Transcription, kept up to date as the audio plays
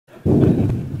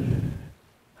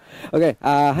Okay,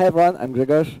 hi everyone, I'm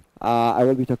Grzegorz. I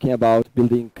will be talking about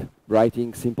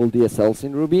writing simple DSLs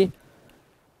in Ruby.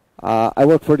 I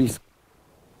work for this.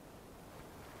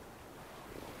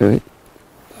 Wait,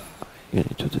 you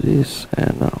need to do this,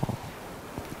 and now.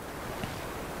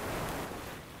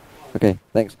 Okay,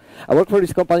 thanks. I work for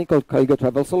this company called Caligo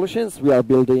Travel Solutions. We are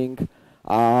building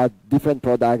different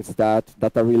products that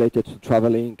are related to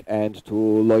traveling and to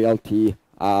loyalty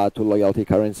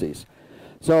currencies.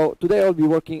 So today I'll be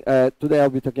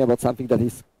talking about something that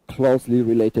is closely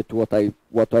related to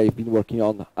what I've been working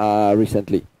on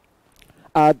recently.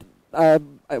 When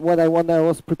I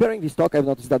was preparing this talk, I've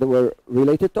noticed that there were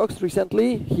related talks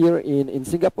recently here in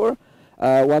Singapore.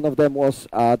 One of them was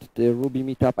at the Ruby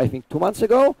meetup, I think 2 months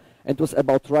ago, and it was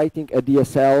about writing a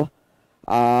DSL,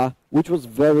 which was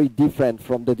very different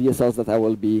from the DSLs that I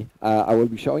will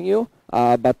be showing you.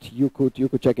 But you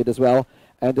could check it as well.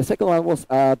 And the second one was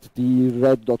at the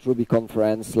Red.Ruby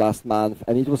conference last month,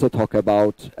 and it was a talk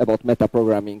about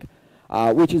metaprogramming,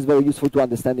 which is very useful to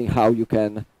understanding how you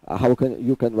can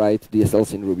write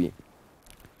DSLs in Ruby.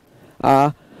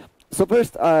 So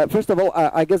first of all,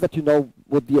 I guess that you know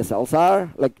what DSLs are.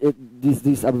 Like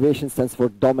this abbreviation stands for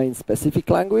domain-specific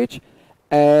language,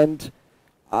 and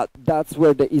that's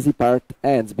where the easy part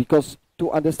ends, because to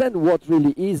understand what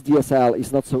really is DSL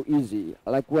is not so easy.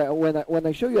 Like when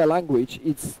I show you a language,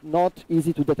 it's not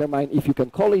easy to determine if you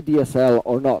can call it DSL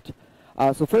or not.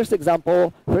 So first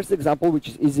example, which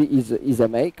is easy, is a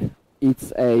make.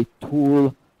 It's a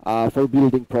tool for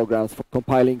building programs, for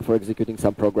compiling, for executing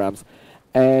some programs,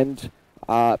 and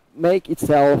make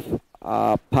itself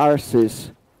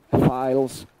parses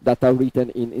files that are written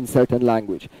in certain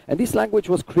language. And this language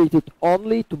was created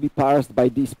only to be parsed by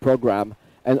this program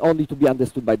and only to be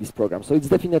understood by this program. So it's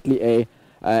definitely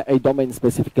a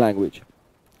domain-specific language.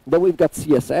 Then we've got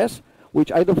CSS,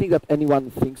 which I don't think that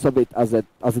anyone thinks of it as a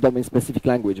domain-specific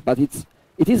language, but it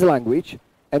is a language,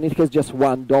 and it has just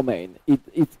one domain.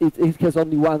 It has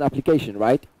only one application,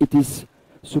 right? It is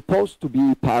supposed to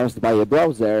be parsed by a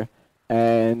browser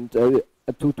and to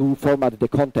format the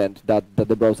content that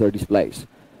the browser displays.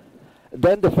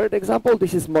 Then the third example,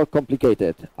 this is more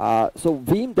complicated. So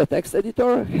Vim, the text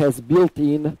editor, has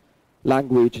built-in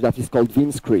language that is called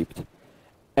Vim script.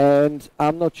 And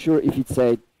I'm not sure if it's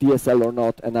a DSL or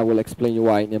not, and I will explain you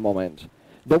why in a moment.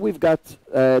 Then we've got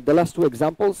the last two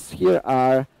examples here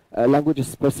are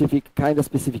languages kind of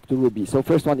specific to Ruby. So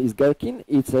first one is Gherkin.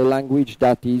 It's a language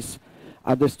that is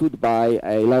understood by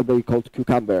a library called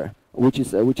Cucumber, which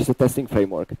is a testing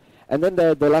framework. And then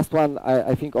the last one,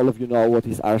 I think all of you know what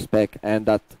is RSpec, and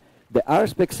that the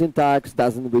RSpec syntax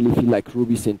doesn't really feel like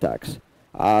Ruby syntax.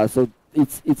 So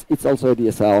it's also a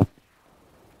DSL.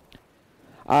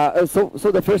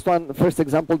 So the first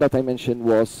example that I mentioned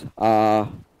was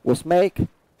make,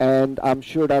 and I'm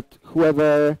sure that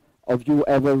whoever of you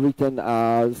ever written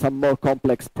some more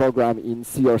complex program in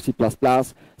C or C++,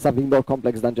 something more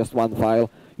complex than just one file,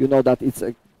 you know that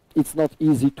it's not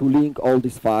easy to link all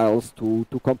these files, to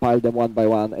compile them one by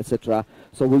one, etc.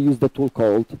 So we use the tool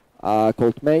called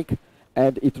make,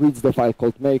 and it reads the file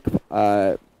called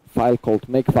makefile.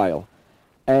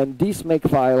 And this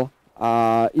makefile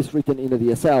is written in a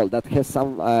DSL that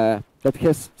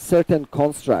has certain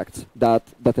constructs that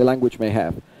a language may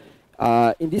have.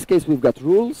 In this case, we've got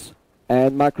rules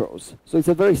and macros. So it's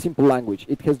a very simple language.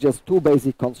 It has just two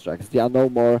basic constructs. There are no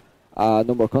more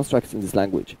constructs in this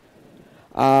language.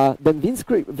 Then Vim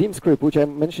script, which I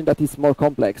mentioned that is more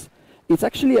complex, it's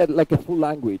actually like a full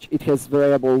language. It has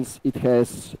variables, it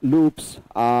has loops,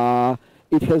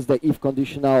 it has the if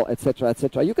conditional, etc.,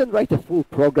 etc. You can write a full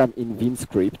program in Vim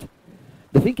script.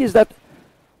 The thing is that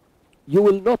you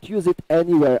will not use it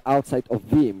anywhere outside of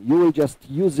Vim. You will just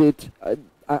use it.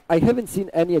 I haven't seen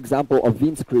any example of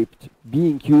Vim script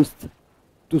being used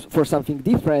for something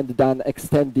different than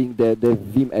extending the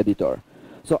Vim editor.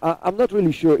 So I'm not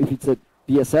really sure if it's a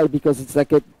DSL, because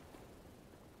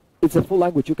it's a full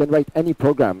language. You can write any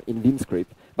program in Vim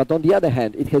script, but on the other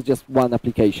hand, it has just one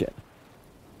application.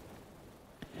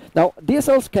 Now,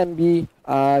 DSLs can be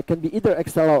either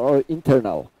external or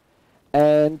internal,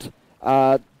 and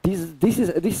this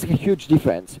is a huge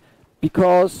difference,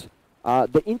 because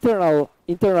the internal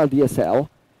DSL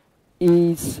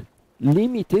is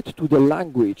limited to the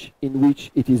language in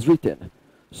which it is written.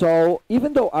 So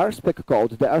even though the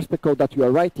RSpec code that you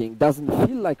are writing doesn't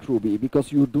feel like Ruby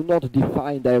because you do not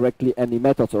define directly any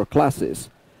methods or classes,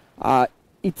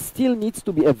 it still needs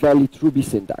to be a valid Ruby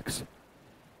syntax.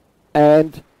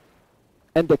 And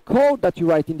the code that you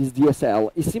write in this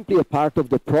DSL is simply a part of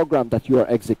the program that you are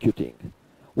executing.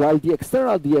 While the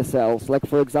external DSLs, like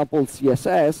for example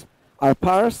CSS, are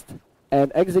parsed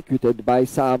and executed by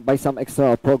some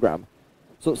external program.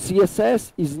 So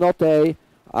CSS is not a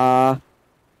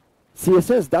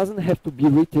CSS doesn't have to be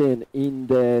written in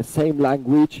the same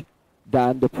language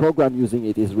than the program using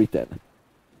it is written.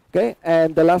 Okay,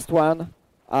 and the last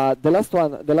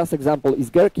example is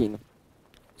Gherkin.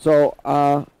 So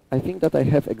I think that I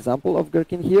have example of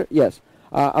Gherkin here. Yes,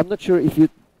 I'm not sure if you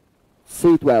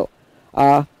see it well,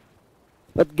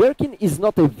 but Gherkin is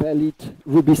not a valid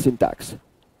Ruby syntax.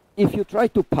 If you try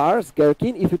to parse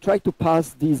Gherkin, if you try to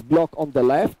pass this block on the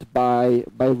left by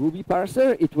Ruby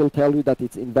parser, it will tell you that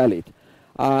it's invalid.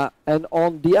 And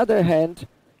on the other hand,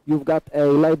 you've got a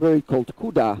library called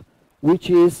CUDA, which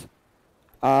is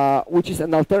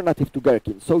an alternative to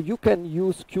Gherkin. So you can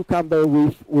use Cucumber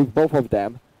with both of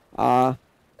them. And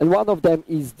one of them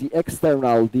is the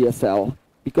external DSL,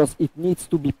 because it needs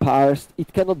to be parsed.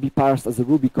 It cannot be parsed as a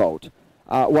Ruby code.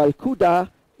 While CUDA,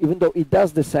 even though it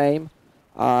does the same,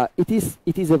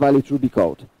 it is a valid Ruby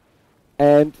code.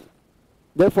 And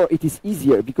therefore, it is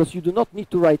easier, because you do not need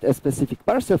to write a specific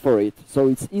parser for it. So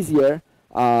it's easier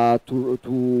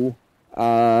to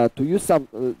use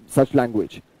some such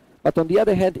language. But on the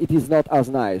other hand, it is not as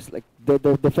nice. Like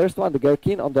the first one, the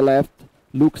Gherkin on the left,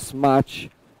 looks much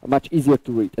easier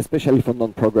to read, especially for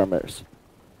non-programmers.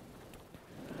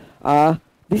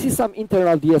 This is some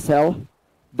internal DSL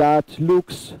that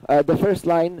looks, the first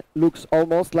line looks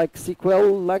almost like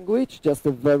SQL language, just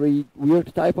a very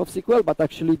weird type of SQL, but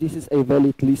actually this is a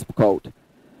valid Lisp code.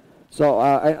 So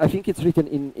I think it's written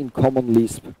in common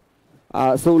Lisp.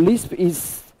 So Lisp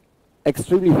is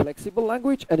extremely flexible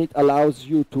language, and it allows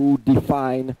you to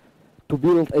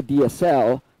build a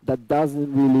DSL that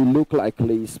doesn't really look like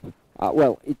Lisp.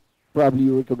 Well, it probably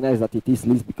you recognize that it is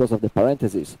Lisp because of the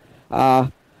parentheses.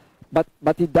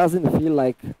 But it doesn't feel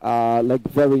like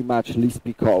very much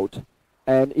Lispy code,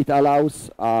 and it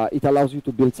allows you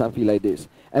to build something like this.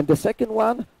 And the second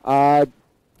one,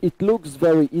 it looks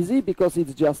very easy because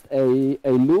it's just a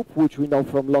loop, which we know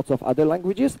from lots of other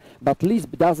languages. But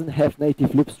Lisp doesn't have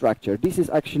native loop structure. This is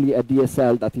actually a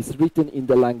DSL that is written in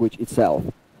the language itself.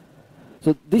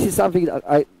 So this is something that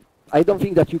I don't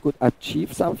think that you could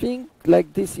achieve something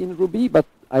like this in Ruby, but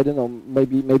I don't know,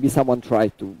 maybe someone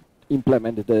tried to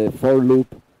implement the for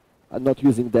loop, not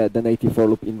using the native for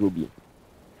loop in Ruby.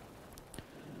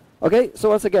 Okay, so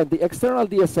once again, the external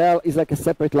DSL is like a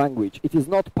separate language. It is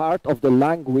not part of the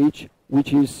language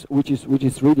which is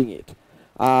reading it.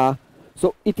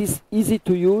 So it is easy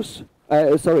to use.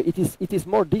 It is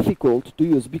more difficult to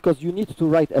use because you need to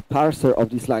write a parser of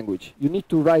this language. You need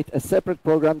to write a separate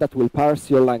program that will parse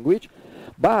your language,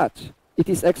 but it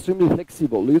is extremely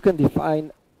flexible. You can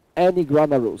define any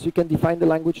grammar rules. You can define the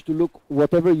language to look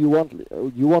whatever you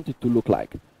want it to look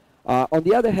like. On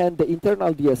the other hand, the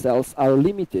internal DSLs are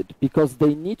limited because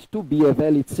they need to be a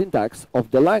valid syntax of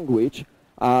the language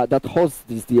that hosts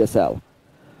this DSL.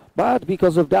 But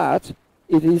because of that,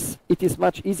 it is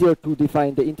much easier to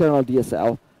define the internal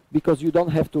DSL because you don't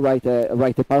have to write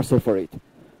a parser for it.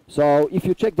 So if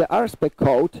you check the RSpec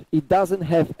code, it doesn't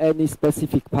have any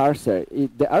specific parser.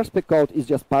 The RSpec code is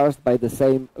just parsed by the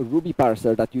same Ruby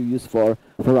parser that you use for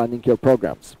running your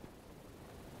programs.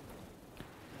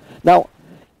 Now,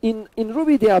 in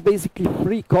Ruby, there are basically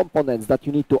three components that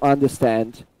you need to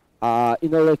understand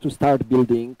in order to start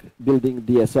building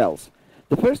DSLs.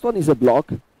 The first one is a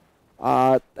block,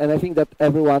 and I think that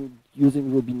everyone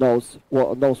using Ruby knows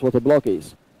what a block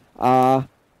is.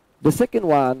 The second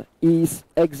one is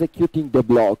executing the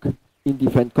block in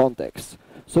different contexts.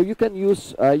 So you can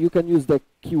use the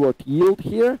keyword yield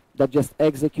here that just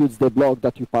executes the block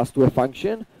that you pass to a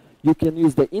function. You can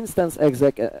use the instance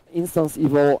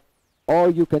eval, or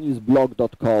you can use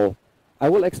block.call. I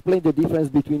will explain the difference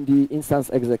between the instance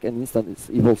exec and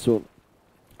instance eval soon.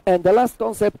 And the last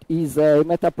concept is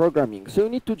metaprogramming. So you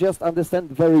need to just understand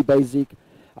very basic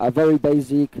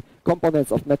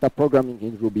components of metaprogramming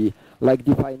in Ruby, like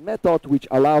define method, which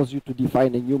allows you to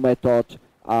define a new method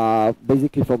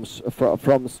basically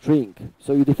from string.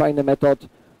 So you define a method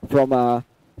from a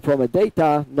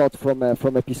data, not from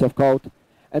a piece of code.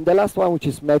 And the last one, which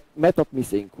is method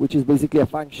missing, which is basically a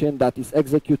function that is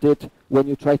executed when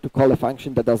you try to call a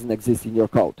function that doesn't exist in your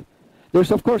code.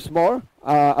 There's of course more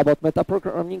about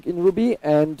metaprogramming in Ruby,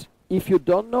 and if you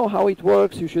don't know how it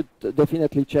works, you should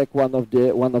definitely check one of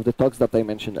the talks that I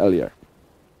mentioned earlier.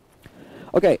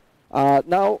 Okay,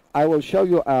 now I will show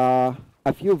you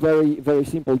a few very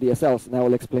simple DSLs, and I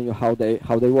will explain you how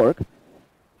they work.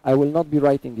 I will not be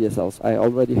writing DSLs. I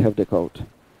already have the code.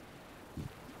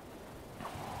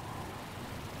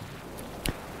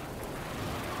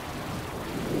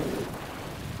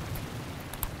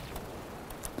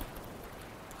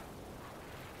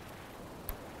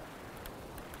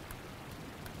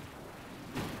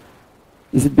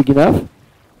 Is it big enough?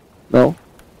 No?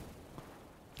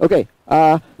 Okay,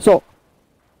 so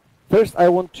first I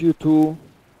want you to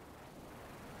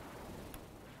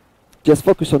just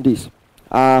focus on this.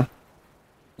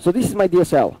 So this is my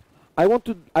DSL. I want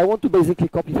to basically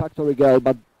copy factory girl,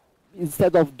 but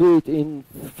instead of do it in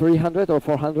 300 or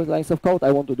 400 lines of code,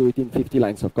 I want to do it in 50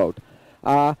 lines of code.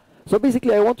 So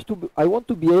basically, I want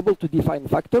to be able to define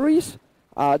factories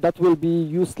that will be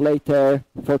used later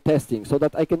for testing, so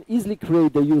that I can easily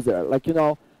create the user, like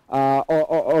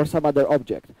or some other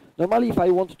object. Normally, if I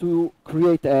want to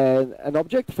create an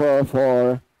object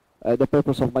for the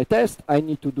purpose of my test, I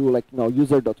need to do like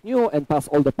user.new and pass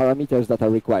all the parameters that are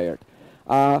required.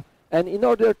 And in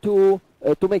order to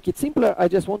make it simpler, I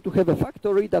just want to have a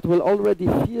factory that will already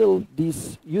fill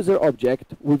this user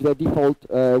object with the default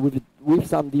with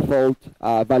some default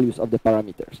values of the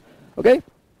parameters. Okay,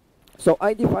 so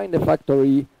I define a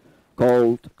factory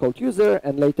called user,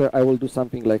 and later I will do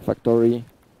something like factory.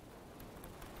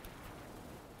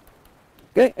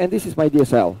 Okay, and this is my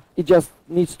DSL. It just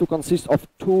needs to consist of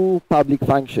two public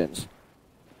functions.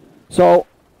 So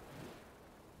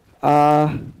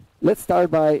let's start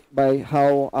by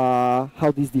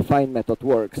how this define method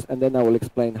works, and then I will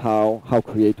explain how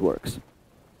create works.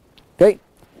 Okay,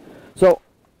 so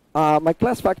my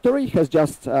class factory has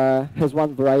just has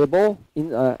one variable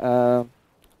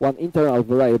one internal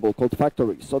variable called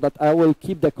factory, so that I will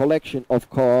keep the collection of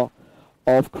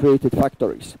created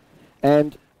factories.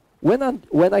 And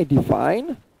when I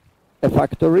define a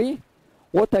factory,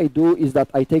 what I do is that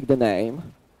I take the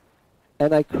name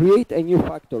and I create a new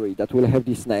factory that will have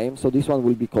this name. So this one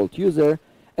will be called user,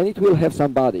 and it will have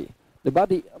some body. The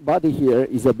body here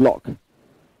is a block.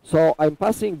 So I'm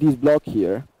passing this block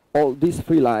here, all these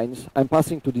 3 lines, I'm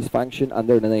passing to this function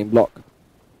under the name block.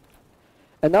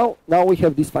 And now we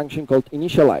have this function called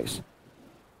initialize.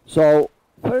 So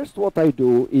first what I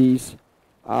do is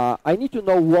I need to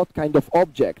know what kind of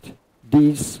object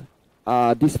this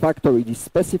factory, this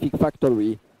specific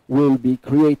factory, will be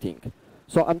creating.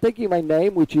 So I'm taking my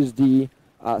name, which is the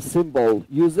symbol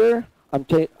user.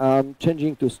 I'm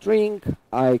changing to string.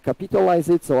 I capitalize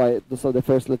it, so the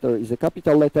first letter is a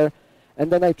capital letter,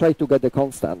 and then I try to get the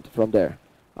constant from there.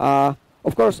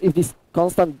 Of course, if this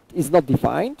constant is not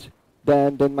defined,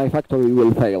 then my factory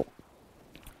will fail.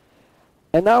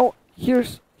 And now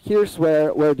here's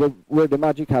where the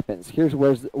magic happens. Here's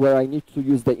where I need to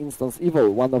use the instance eval,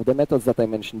 one of the methods that I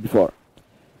mentioned before.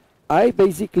 I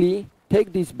basically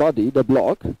take this body, the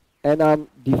block, and I'm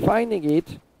defining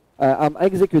it, I'm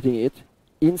executing it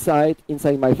inside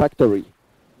my factory.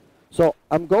 So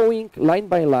I'm going line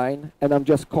by line, and I'm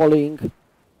just calling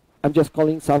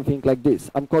something like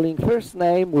this. I'm calling first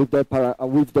name with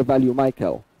the value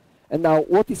Michael. And now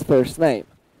what is first name?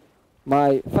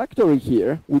 My factory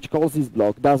here, which calls this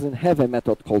block, doesn't have a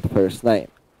method called first name.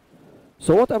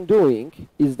 So what I'm doing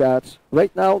is that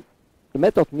right now the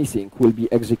method missing will be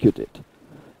executed.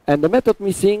 And the method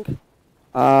missing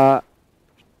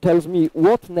tells me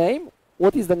what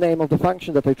is the name of the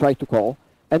function that I try to call,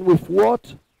 and with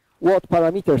what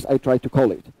parameters I try to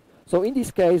call it. So in this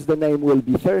case, the name will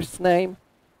be first name,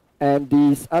 and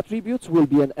these attributes will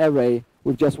be an array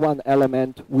with just one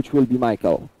element, which will be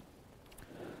Michael.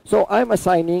 So I'm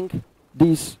assigning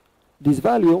this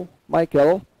value,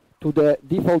 Michael, to the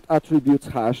default attributes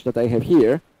hash that I have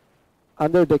here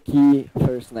under the key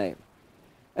first name.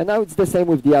 And now it's the same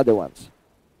with the other ones.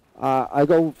 I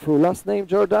go through last name,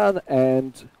 Jordan,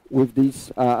 and with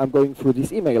this, I'm going through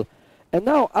this email. And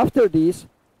now, after this,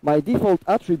 my default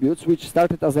attributes, which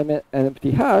started as an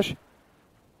empty hash,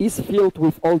 is filled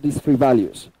with all these 3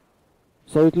 values.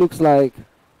 So it looks like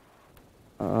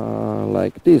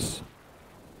this.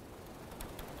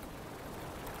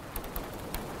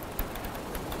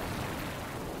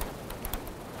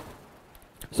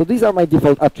 So these are my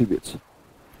default attributes.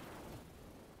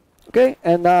 Okay,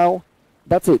 and now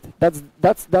that's it.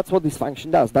 That's what this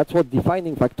function does. That's what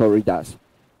defining factory does.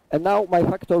 And now my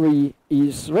factory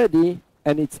is ready,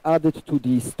 and it's added to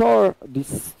the store,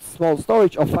 this small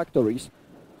storage of factories.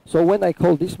 So when I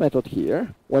call this method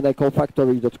here, when I call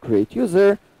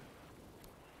factory.createUser,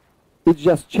 it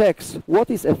just checks what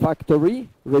is a factory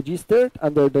registered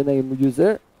under the name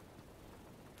user,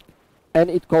 and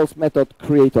it calls method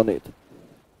create on it.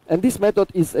 And this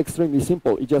method is extremely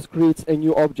simple. It just creates a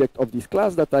new object of this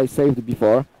class that I saved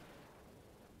before,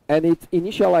 and it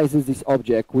initializes this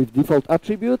object with default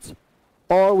attributes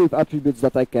or with attributes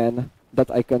that I can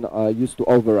use to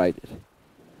override it.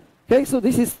 Okay, so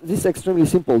this is extremely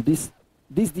simple. This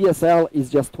DSL is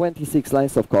just 26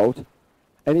 lines of code,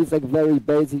 and it's like very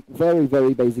basic,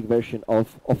 very basic version of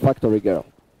factory girl.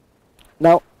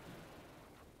 Now,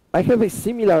 I have a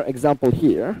similar example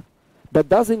here that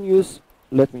doesn't use,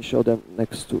 let me show them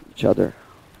next to each other.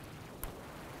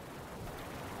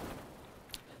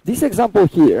 This example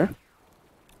here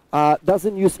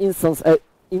doesn't use instance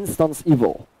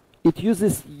eval. It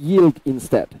uses yield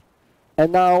instead.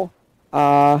 And now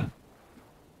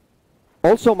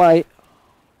also my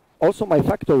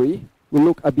factory will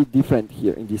look a bit different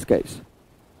here in this case.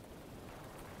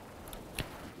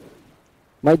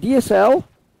 My DSL,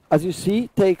 as you see,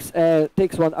 takes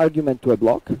one argument to a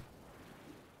block.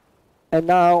 And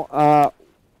now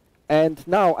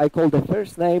I call the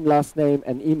first name, last name,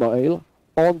 and email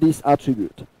on this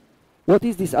attribute. What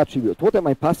is this attribute? What am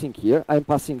I passing here? I'm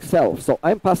passing self. So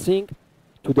I'm passing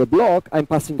to the block, I'm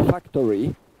passing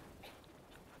factory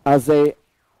as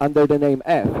under the name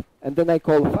f. And then I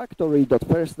call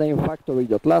factory.firstname,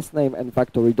 factory.lastname, and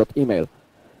factory.email.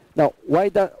 Now,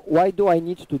 why do I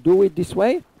need to do it this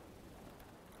way?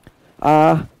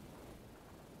 Let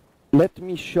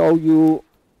me show you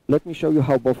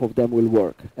how both of them will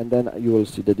work, and then you will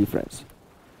see the difference.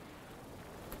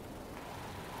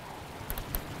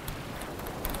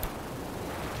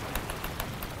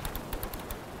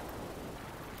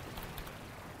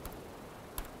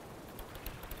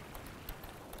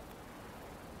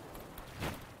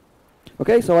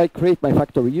 Okay, so I create my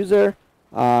factory user,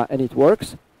 and it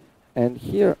works. And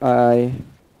here I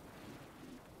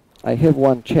have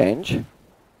one change.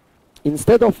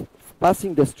 Instead of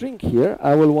passing the string here,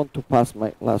 I will want to pass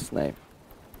my last name.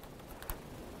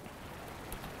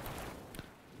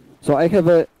 So I have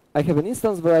an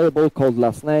instance variable called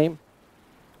last name.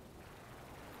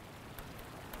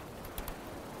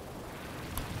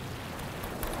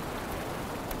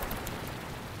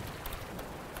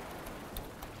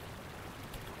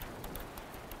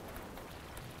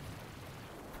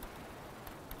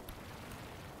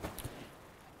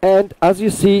 And as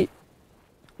you see,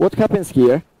 what happens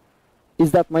here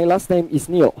is that my last name is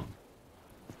nil.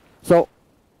 So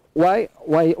why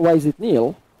is it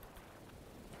nil?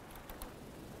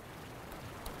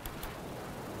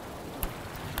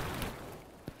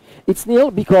 It's nil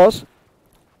because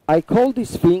I call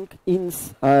this thing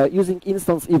using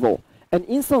instance eval. And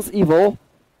instance eval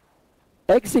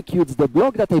executes the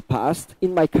block that I passed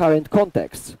in my current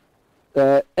context.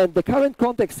 And the current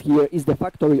context here is the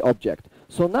factory object.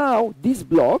 So now this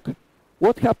block,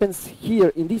 what happens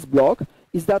here in this block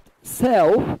is that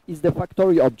self is the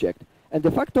factory object. And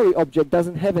the factory object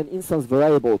doesn't have an instance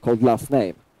variable called last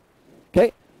name.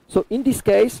 Okay? So in this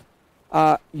case,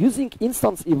 using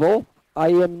instance eval,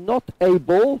 I am not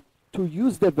able to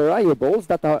use the variables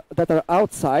that are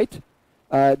outside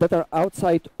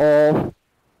of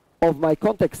my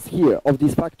context here of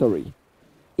this factory.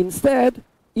 Instead,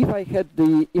 if I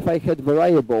had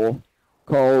variable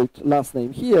called last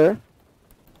name here,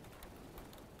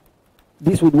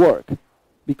 this would work,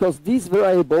 because this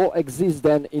variable exists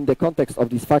then in the context of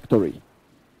this factory.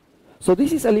 So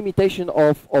this is a limitation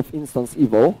of instance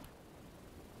eval.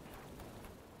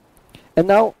 And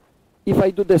now, if I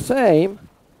do the same,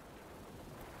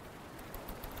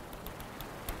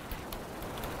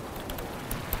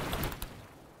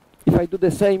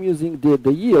 using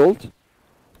the yield,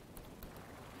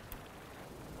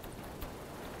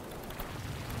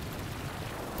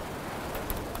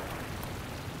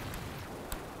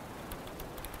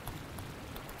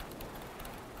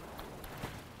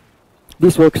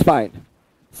 this works fine.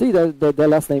 See, the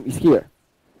last name is here.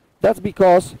 That's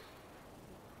because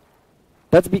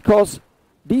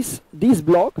this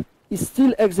block is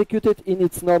still executed in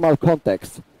its normal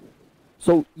context.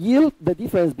 So yield, the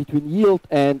difference between yield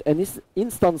and an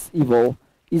instance eval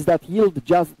is that yield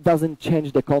just doesn't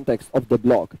change the context of the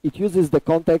block. It uses the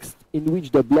context in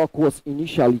which the block was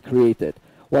initially created.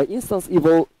 While instance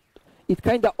eval, it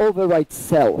kind of overrides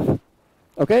self.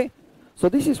 Okay? So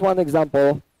this is one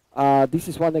example. This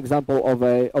is one example of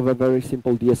a very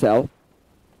simple DSL.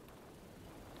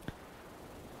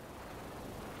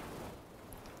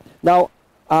 Now,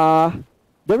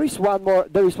 there is one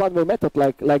more method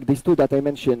like these two that I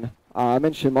mentioned a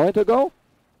moment ago,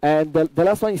 and the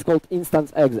last one is called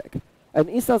instance exec. And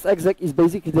instance exec is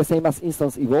basically the same as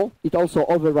instance eval. It also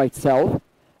overrides self,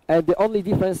 and the only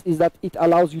difference is that it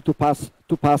allows you to pass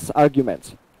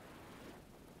arguments.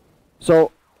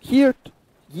 So here,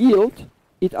 yield,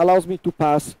 it allows me to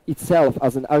pass itself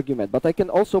as an argument, but I can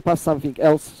also pass something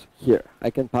else here. I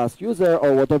can pass user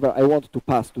or whatever I want to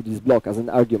pass to this block as an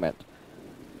argument.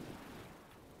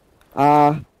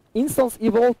 Instance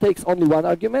eval takes only one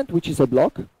argument, which is a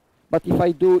block, but if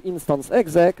I do instance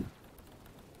exec,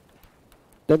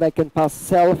 then I can pass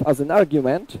self as an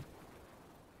argument,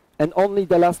 and only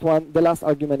the last one, the last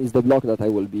argument is the block that I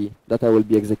will be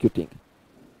executing.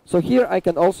 So here I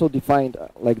can also define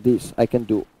like this. I can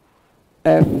do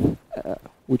f,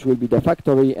 which will be the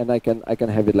factory, and I can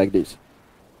have it like this.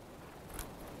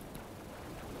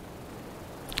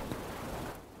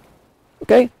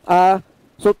 Okay.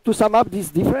 So to sum up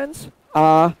this difference,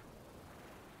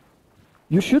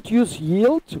 you should use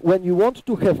yield when you want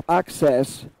to have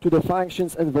access to the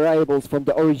functions and variables from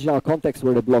the original context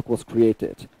where the block was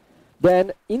created.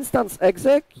 Then instance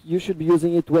exec, you should be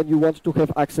using it when you want to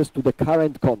have access to the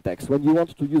current context, when you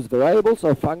want to use variables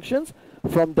or functions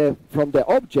from the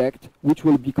object which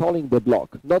will be calling the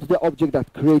block, not the object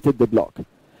that created the block.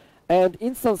 And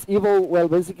instance eval, well,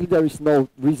 basically there is no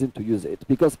reason to use it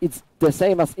because it's the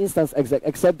same as instance exec,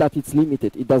 except that it's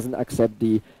limited. It doesn't accept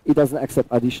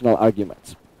additional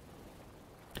arguments.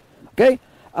 Okay.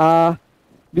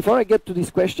 Before I get to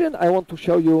this question, I want to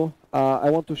show you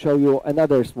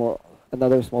another small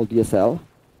DSL.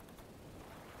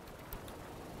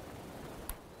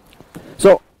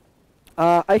 So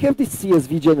I have this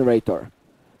CSV generator.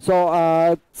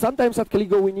 So sometimes at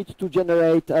Caligo we need to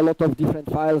generate a lot of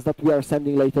different files that we are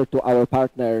sending later to our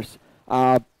partners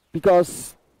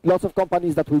because lots of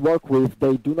companies that we work with,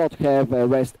 they do not have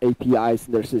REST APIs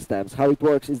in their systems. How it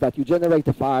works is that you generate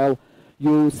a file,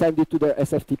 you send it to their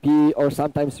SFTP, or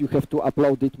sometimes you have to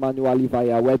upload it manually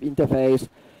via web interface,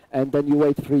 and then you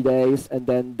wait 3 days, and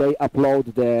then they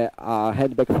upload the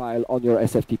handback file on your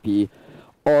SFTP.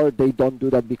 Or they don't do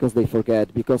that because they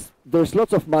forget, because there's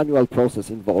lots of manual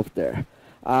process involved there.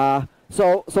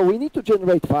 So we need to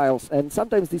generate files, and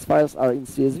sometimes these files are in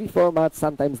CSV format,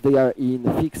 sometimes they are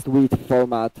in fixed width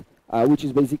format, which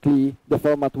is basically the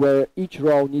format where each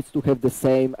row needs to have the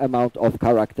same amount of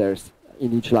characters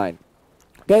in each line.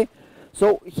 Okay,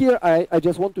 so here I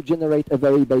just want to generate a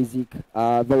very basic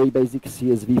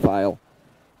CSV file,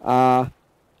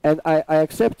 and I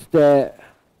accept the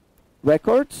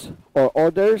records or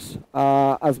orders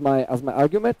as my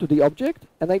argument to the object,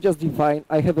 and I just define.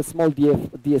 I have a small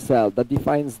DSL that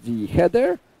defines the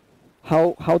header,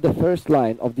 how the first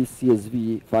line of this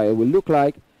CSV file will look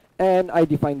like, and I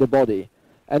define the body,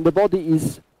 and the body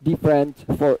is different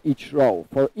for each row.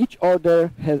 For each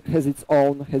order has its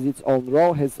own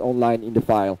row, has its own line in the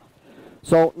file.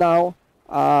 So now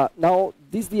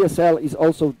this DSL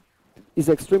is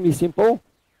extremely simple.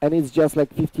 And it's just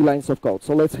like 50 lines of code.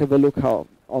 So let's have a look how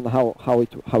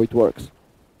it works.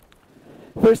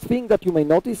 First thing that you may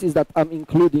notice is that I'm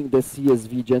including the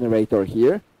CSV generator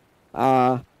here.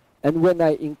 And when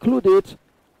I include it,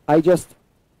 I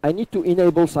need to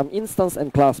enable some instance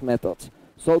and class methods.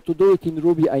 So to do it in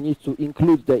Ruby, I need to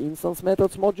include the instance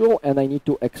methods module, and I need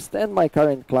to extend my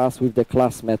current class with the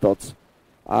class methods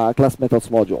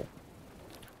module.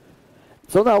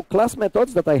 So now class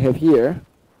methods that I have here.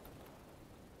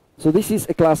 So this is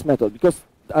a class method because,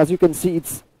 as you can see,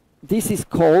 this is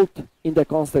called in the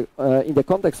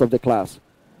context of the class.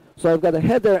 So I've got a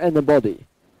header and a body,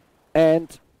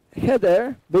 and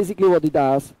header basically what it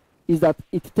does is that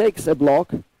it takes a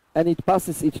block and it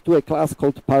passes it to a class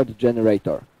called part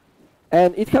generator,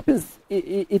 and it happens.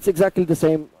 It's exactly the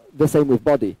same with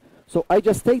body. So I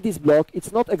just take this block.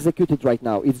 It's not executed right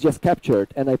now. It's just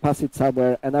captured, and I pass it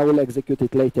somewhere, and I will execute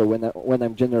it later when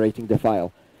I'm generating the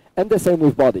file. And the same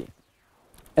with body.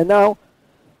 And now,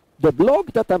 the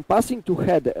block that I'm passing to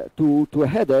a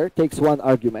header takes one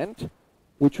argument,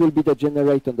 which will be the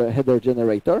header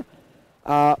generator,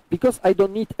 because I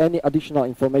don't need any additional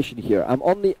information here. I'm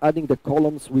only adding the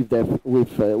columns with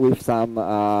some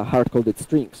hard-coded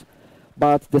strings.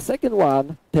 But the second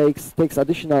one takes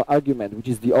additional argument, which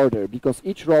is the order, because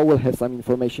each row will have some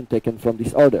information taken from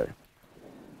this order.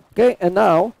 Okay, and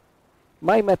now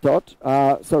my method,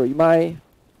 my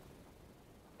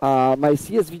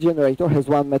CSV generator has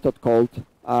one method called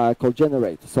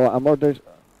generate. So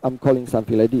I'm calling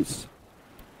something like this.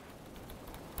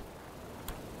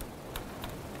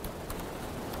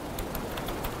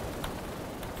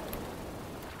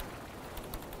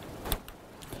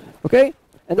 Okay,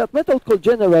 and that method called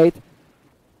generate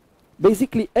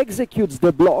basically executes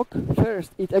the block.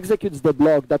 First, it executes the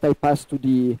block that I pass to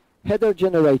the header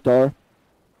generator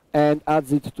and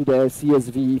adds it to the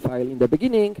CSV file in the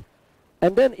beginning.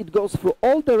 And then it goes through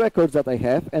all the records that I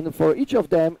have, and for each of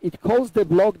them, it calls the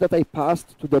block that I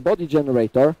passed to the body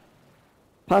generator,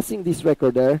 passing this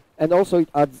record there, and also it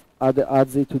adds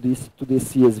it to this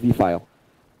CSV file.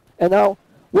 And now,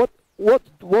 what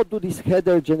do this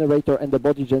header generator and the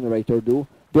body generator do?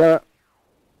 They are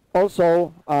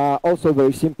also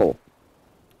very simple.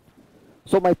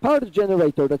 So my part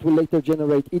generator that will later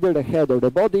generate either the head or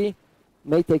the body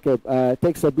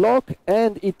takes a block,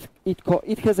 and it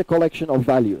has a collection of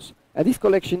values, and this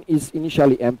collection is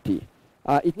initially empty.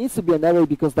 It needs to be an array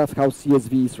because that's how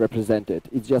CSV is represented.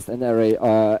 It's just an array,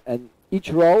 and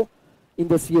each row in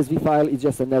the CSV file is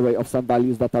just an array of some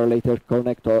values that are later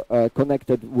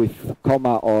connected with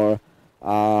comma or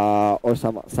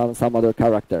some other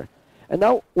character. And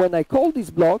now, when I call this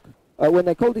block, when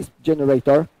I call this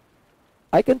generator,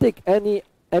 I can take any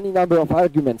number of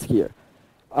arguments here.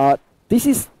 This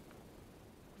is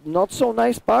not so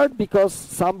nice part because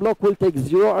some block will take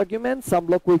 0 arguments, some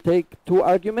block will take 2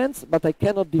 arguments, but I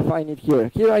cannot define it here.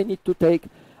 Here I need to take,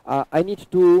 I need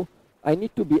to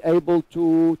be able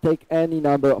to take any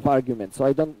number of arguments, so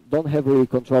I don't have really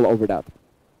control over that.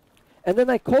 And then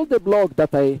I call the block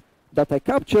that I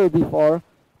captured before,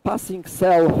 passing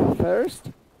self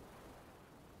first,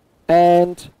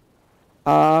 and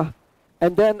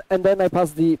then I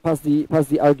pass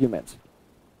the arguments.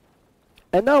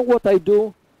 And now what I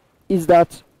do is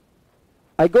that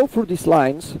I go through these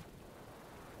lines,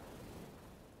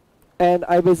 and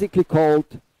I basically called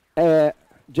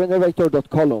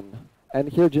generator.column, and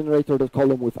here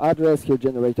generator.column with address, here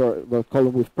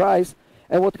generator.column with price.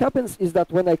 And what happens is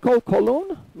that when I call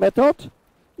column method,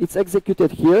 it's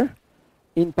executed here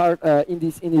in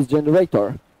this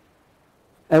generator,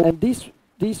 and this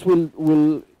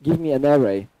will give me an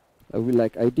array with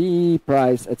like ID,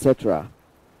 price, etc.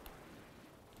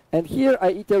 And here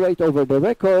I iterate over the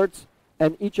records,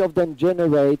 and each of them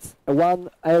generates one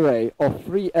array of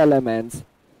 3 elements.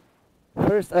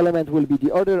 First element will be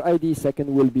the order ID,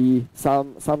 second will be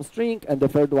some string, and the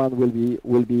third one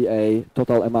will be a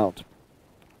total amount.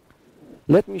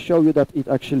 Let me show you that it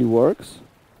actually works.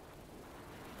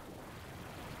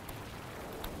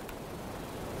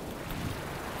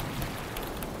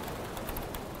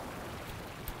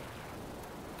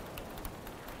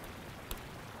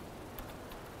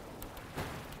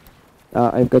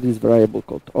 I've got this variable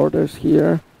called orders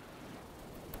here.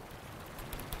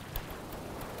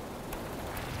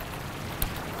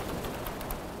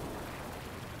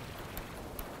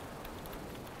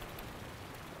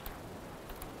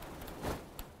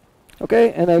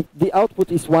 Okay, and the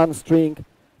output is one string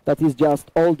that is just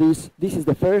all this. This is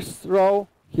the first row.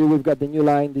 Here we've got the new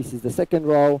line. This is the second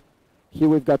row. Here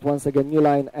we've got once again new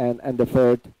line and the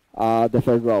third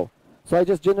row. So I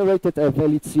just generated a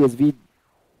valid CSV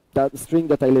that string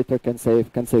that I later can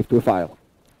save to a file.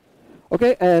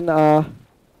 Okay, and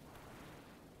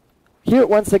here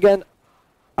once again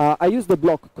I use the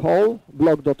block call,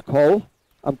 block.call.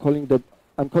 I'm calling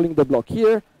the block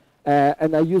here,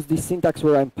 and I use this syntax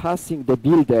where I'm passing the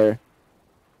builder.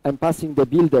 I'm passing the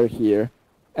builder here,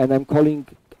 and I'm calling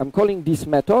this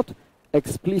method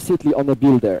explicitly on a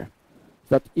builder.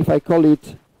 That if I call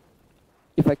it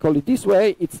this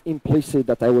way, it's implicit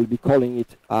that I will be calling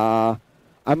it.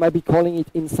 I might be calling it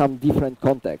in some different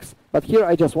context, but here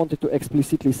I just wanted to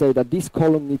explicitly say that this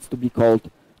column needs to be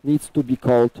called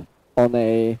on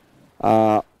a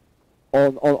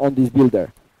on this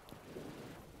builder.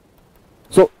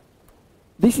 So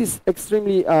this is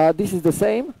extremely this is the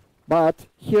same, but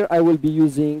here I will be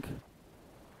using.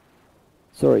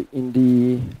 Sorry, in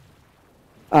the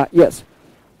yes.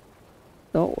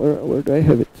 No, where do I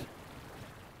have it?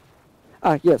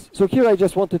 Yes. So here I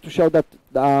just wanted to show that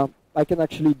I can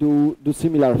actually do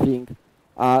similar thing.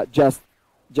 Just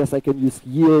I can use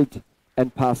yield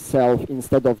and pass self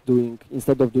instead of doing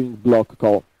block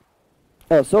call.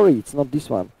 Oh, sorry, it's not this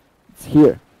one. It's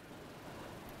here.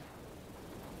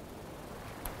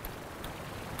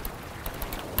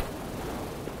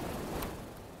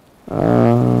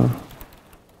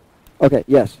 Okay,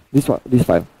 yes, this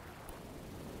file.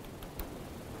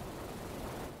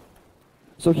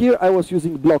 So here I was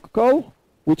using block call,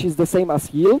 which is the same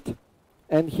as yield,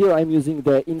 and here I'm using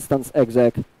the instance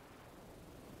exec,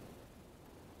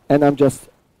 and I'm just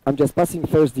passing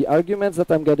first the arguments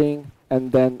that I'm getting,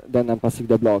 and then I'm passing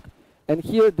the block. And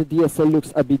here the DSL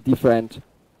looks a bit different.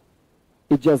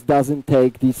 It just doesn't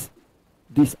take this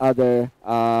other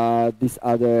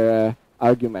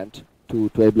argument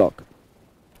to a block.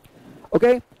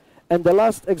 Okay, and the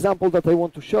last example that I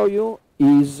want to show you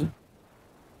is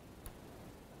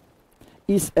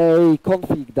a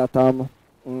config that I'm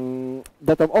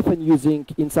often using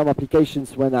in some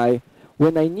applications when I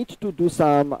need to do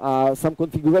some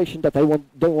configuration that I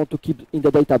don't want to keep in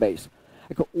the database.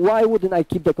 Like, why wouldn't I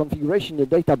keep the configuration in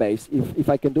the database if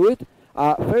I can do it?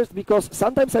 First, because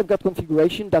sometimes I've got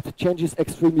configuration that changes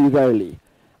extremely rarely,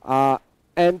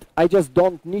 and I just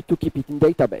don't need to keep it in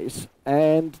database.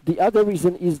 And the other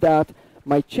reason is that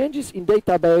my changes in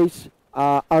database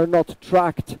are not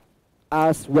tracked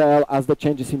as well as the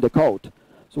changes in the code.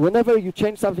 So whenever you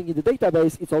change something in the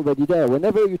database, it's already there.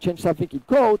 Whenever you change something in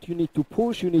code, you need to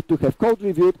push, you need to have code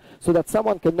reviewed so that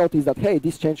someone can notice that, hey,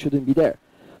 this change shouldn't be there.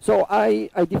 So I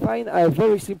define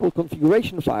very simple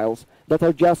configuration files that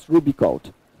are just Ruby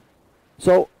code.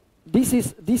 So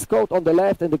this code on the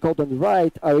left and the code on the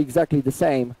right are exactly the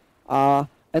same. And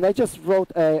I just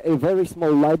wrote a very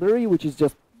small library, which is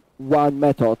just one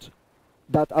method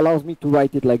that allows me to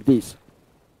write it like this.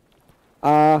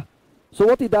 So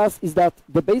what it does is that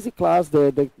the basic class,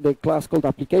 the class called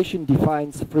application,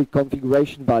 defines three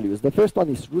configuration values. The first one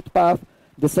is root path.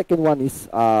 The second one is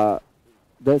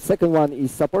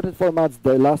supported formats.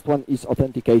 The last one is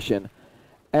authentication.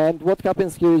 And what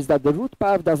happens here is that the root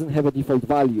path doesn't have a default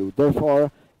value.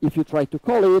 Therefore, if you try to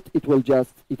call it, it will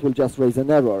just raise an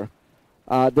error.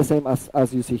 The same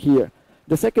as you see here.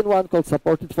 The second one, called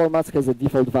supported formats, has a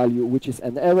default value, which is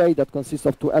an array that consists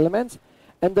of 2 elements.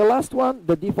 And the last one,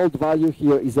 the default value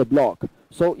here is a block.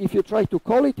 So if you try to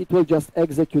call it, it will just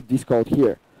execute this code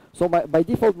here. So by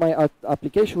default, my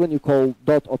application, when you call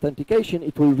 .authentication,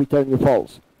 it will return you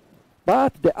false.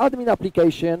 But the admin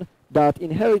application that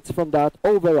inherits from that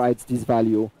overrides this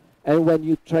value. And when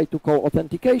you try to call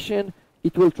authentication,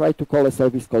 it will try to call a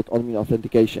service called admin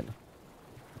authentication.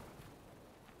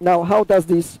 Now, how does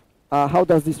this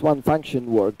one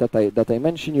function work that I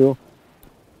mentioned you?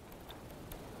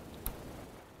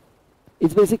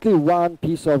 It's basically one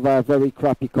piece of very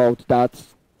crappy code that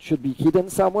should be hidden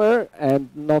somewhere and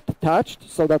not touched,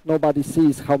 so that nobody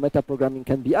sees how metaprogramming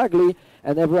can be ugly,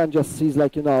 and everyone just sees,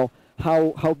 like, you know,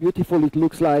 how beautiful it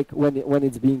looks like when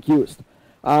it's being used.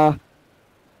 So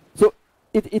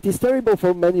it is terrible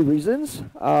for many reasons.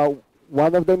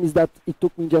 One of them is that it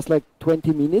took me just like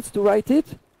 20 minutes to write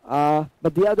it.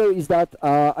 But the other is that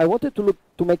I wanted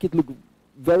to make it look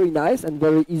very nice and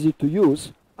very easy to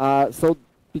use. So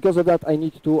because of that, I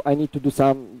need to do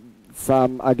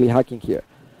some ugly hacking here.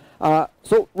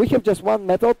 So we have just one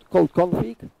method called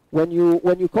config. When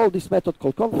you call this method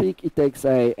called config, it takes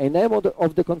a name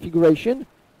of the configuration,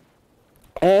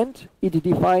 and it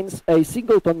defines a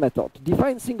singleton method.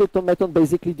 Define singleton method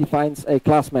basically defines a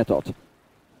class method.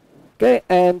 Okay,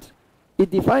 and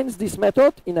it defines this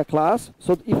method in a class.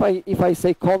 So if I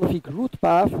say config root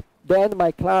path, then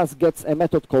my class gets a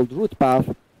method called root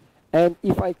path. And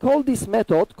if I call this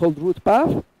method called root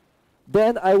path,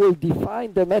 then I will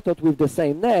define the method with the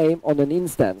same name on an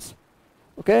instance.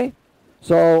 Okay?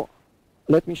 So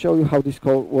let me show you how this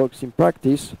code works in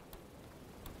practice.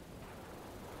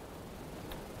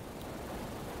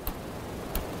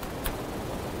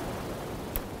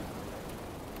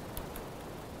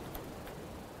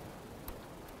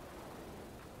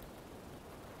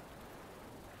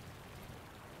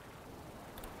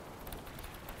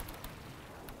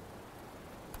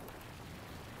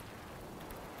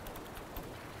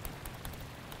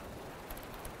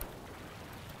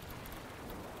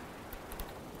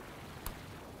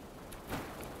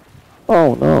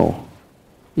 Oh no,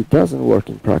 it doesn't work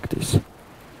in practice.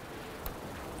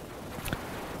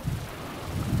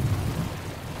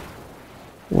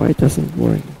 Why doesn't it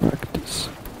work in practice?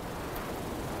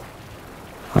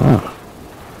 Ah.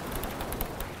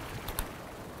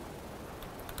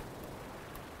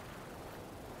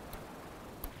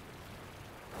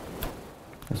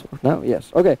 Does it work now?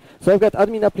 Yes. Okay. So I've got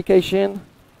admin application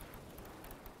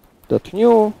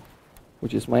 .new,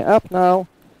 which is my app now.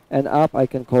 And app I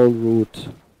can call root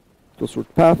to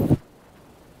root path.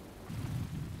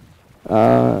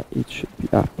 It should be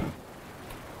app.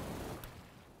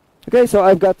 Okay, so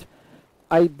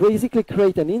I basically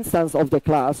create an instance of the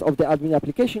class, of the admin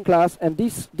application class, and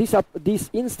this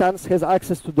instance has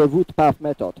access to the root path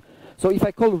method. So if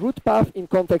I call root path in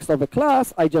context of a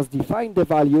class, I just define the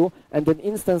value, and then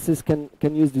instances can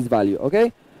use this value.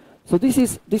 Okay, so this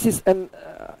is an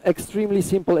extremely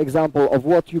simple example of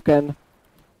what you can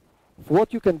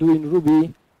do in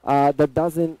Ruby that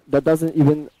doesn't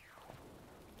even,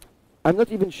 I'm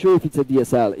not even sure if it's a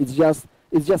DSL.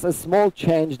 It's just a small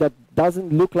change that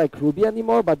doesn't look like Ruby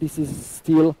anymore, but this is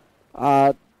still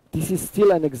an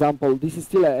example. This is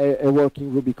still a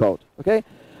working Ruby code. Okay,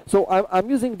 so I'm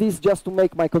using this just to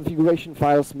make my configuration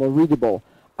files more readable.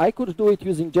 I could do it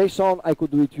using JSON, I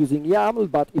could do it using YAML,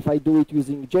 but if I do it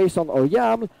using JSON or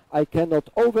YAML, I cannot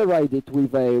override it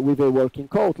with a working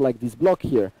code like this block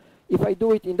here. If I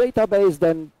do it in database,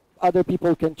 then other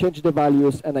people can change the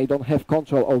values and I don't have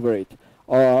control over it.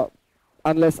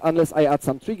 Unless I add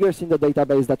some triggers in the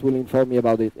database that will inform me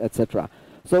about it, etc.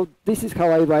 So this is how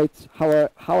I write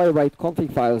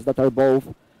config files that are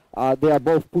both they are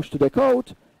both pushed to the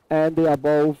code, and they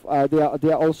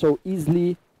are also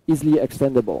easily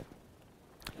extendable.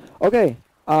 Okay.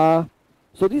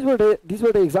 So these were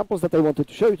the examples that I wanted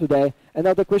to show you today. And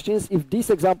now the question is if these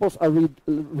examples are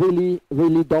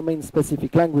really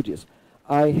domain-specific languages.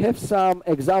 I have some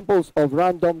examples of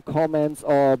random comments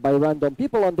or by random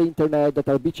people on the internet that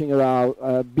are bitching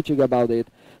about it,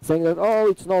 saying that, oh,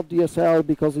 it's not DSL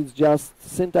because it's just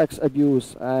syntax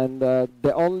abuse, and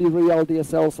the only real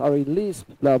DSLs are in Lisp,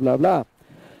 blah, blah, blah.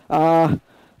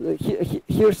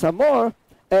 Here's some more.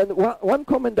 And one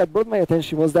comment that brought my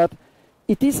attention was that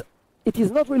it is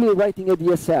not really writing a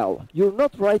DSL. You're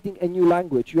not writing a new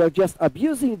language. You are just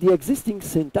abusing the existing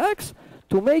syntax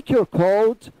to make your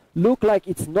code look like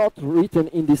it's not written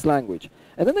in this language.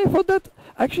 And then I thought that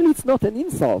actually it's not an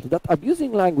insult, that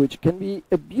abusing language can be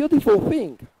a beautiful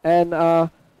thing. And I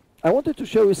wanted to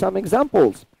show you some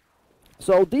examples.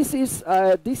 So this is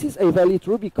a valid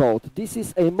Ruby code. This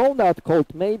is a monad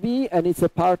called maybe, and it's a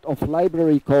part of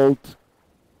library called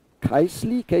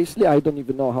Casely. I don't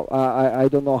even know how. I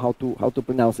don't know how to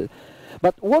pronounce it.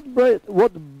 But what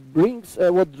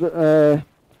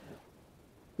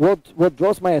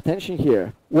draws my attention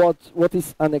here, what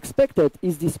is unexpected,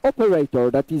 is this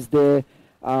operator that is the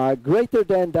greater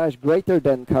than dash greater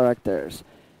than characters.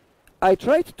 I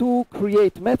tried to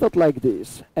create method like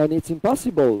this, and it's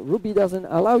impossible. Ruby doesn't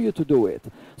allow you to do it.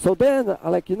 So then,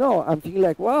 I'm thinking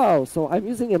like, wow, so I'm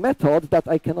using a method that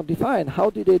I cannot define. How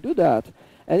did they do that?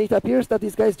 And it appears that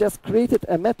these guys just created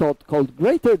a method called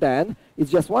greater than. It's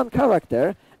just one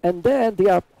character, and then they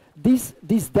are this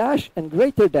dash and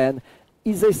greater than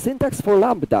is a syntax for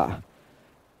lambda.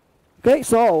 Okay,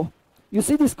 so you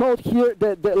see this code here,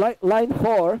 the line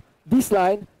 4, this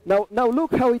line. Now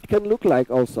look how it can look like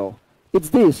also. It's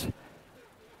this.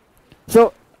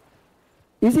 So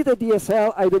is it a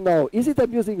DSL? I don't know. Is it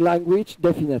abusing language?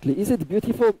 Definitely. Is it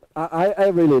beautiful? I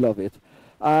really love it.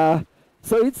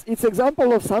 So it's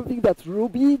example of something that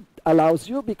Ruby allows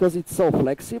you because it's so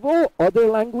flexible. Other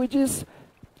languages,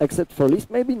 except for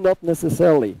Lisp, maybe not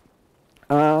necessarily.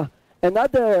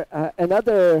 Another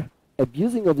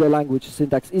abusing of the language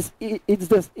syntax is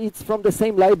it's from the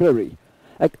same library.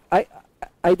 Like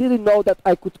I didn't know that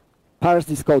I could parse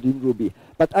this code in Ruby,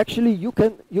 but actually you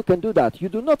can do that. You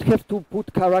do not have to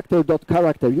put character dot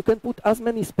character. You can put as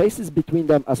many spaces between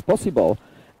them as possible,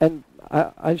 and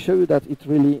I'll show you that it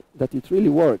really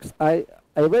works. I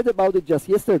read about it just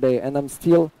yesterday, and I'm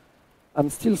still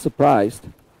surprised.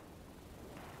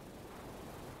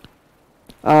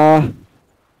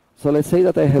 So let's say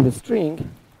that I have a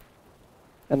string,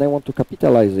 and I want to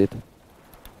capitalize it.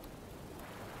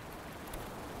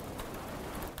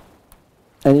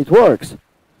 And it works.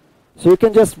 So you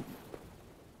can just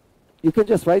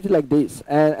write it like this,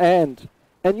 and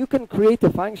you can create the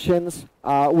functions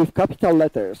with capital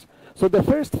letters. So the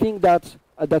first thing that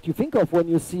you think of when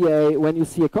you see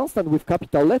a constant with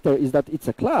capital letter is that it's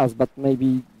a class, but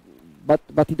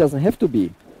it doesn't have to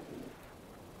be.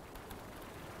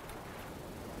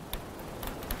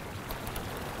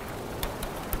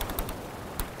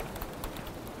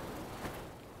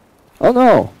 Oh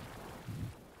no!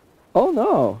 Oh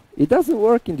no! It doesn't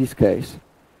work in this case.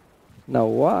 Now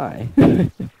why?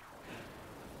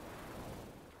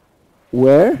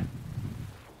 Where?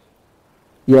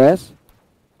 Yes?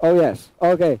 Oh yes.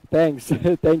 Okay, thanks.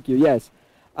 Thank you, yes.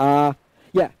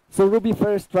 Yeah, so Ruby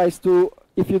first tries to,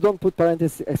 if you don't put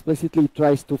parentheses explicitly, it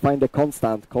tries to find a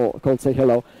constant called say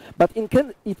hello. But in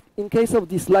case of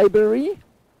this library,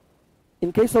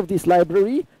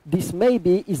 this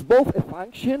maybe is both a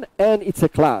function and it's a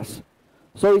class.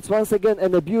 So it's once again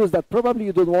an abuse that probably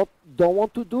you don't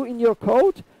want to do in your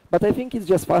code, but I think it's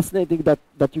just fascinating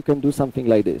that you can do something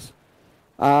like this.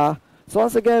 So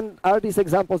once again, are these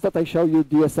examples that I show you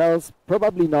DSLs?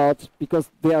 Probably not, because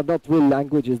they are not real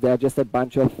languages. They are just a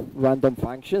bunch of random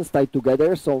functions tied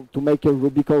together. So to make your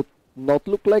Ruby code not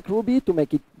look like Ruby, to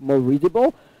make it more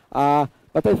readable.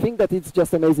 But I think that it's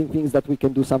just amazing things that we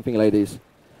can do something like this.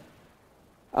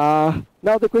 Now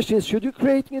the question is, should you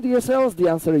create new DSLs? The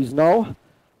answer is no.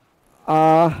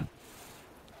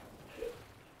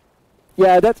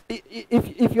 Yeah, that's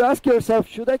if you ask yourself,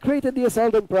 should I create a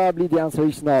DSL, then probably the answer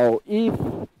is no. If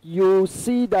you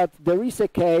see that there is a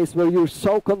case where you're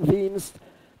so convinced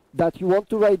that you want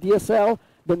to write DSL,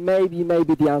 then maybe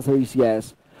the answer is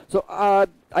yes. So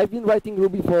I've been writing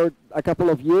Ruby for a couple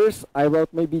of years. I wrote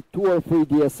maybe 2 or 3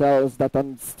 DSLs that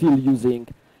I'm still using.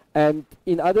 And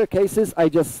in other cases, I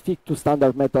just stick to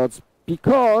standard methods,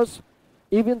 because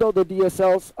even though the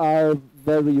DSLs are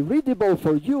very readable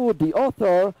for you, the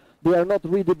author, they are not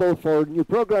readable for new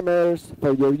programmers,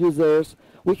 for your users.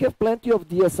 We have plenty of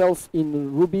DSLs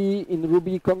in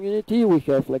Ruby community. We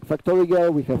have like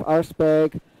Factorial, we have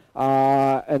RSpec,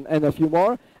 and a few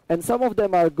more. And some of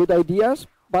them are good ideas,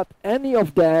 but any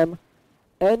of them,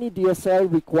 any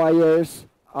DSL requires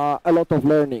a lot of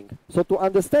learning. So to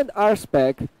understand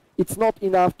RSpec, it's not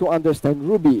enough to understand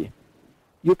Ruby.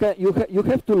 You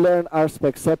have to learn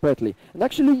RSpec separately. And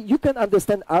actually, you can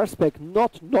understand RSpec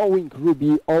not knowing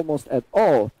Ruby almost at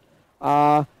all.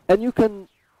 And you can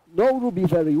know Ruby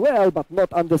very well, but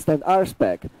not understand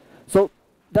RSpec. So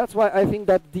that's why I think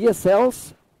that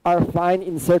DSLs are fine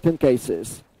in certain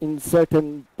cases, in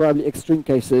certain probably extreme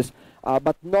cases,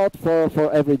 but not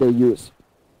for everyday use.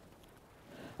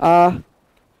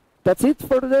 That's it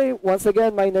for today. Once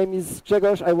again, my name is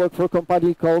Grzegorz. I work for a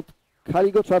company called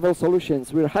Caligo Travel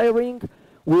Solutions. We're hiring,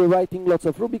 we're writing lots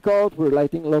of Ruby code, we're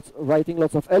writing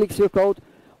lots of Elixir code.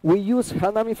 We use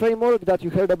Hanami framework that you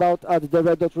heard about at the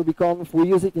red.rubyconf. We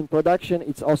use it in production.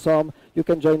 It's awesome. You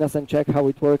can join us and check how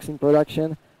it works in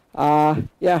production.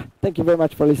 Yeah, thank you very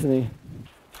much for listening.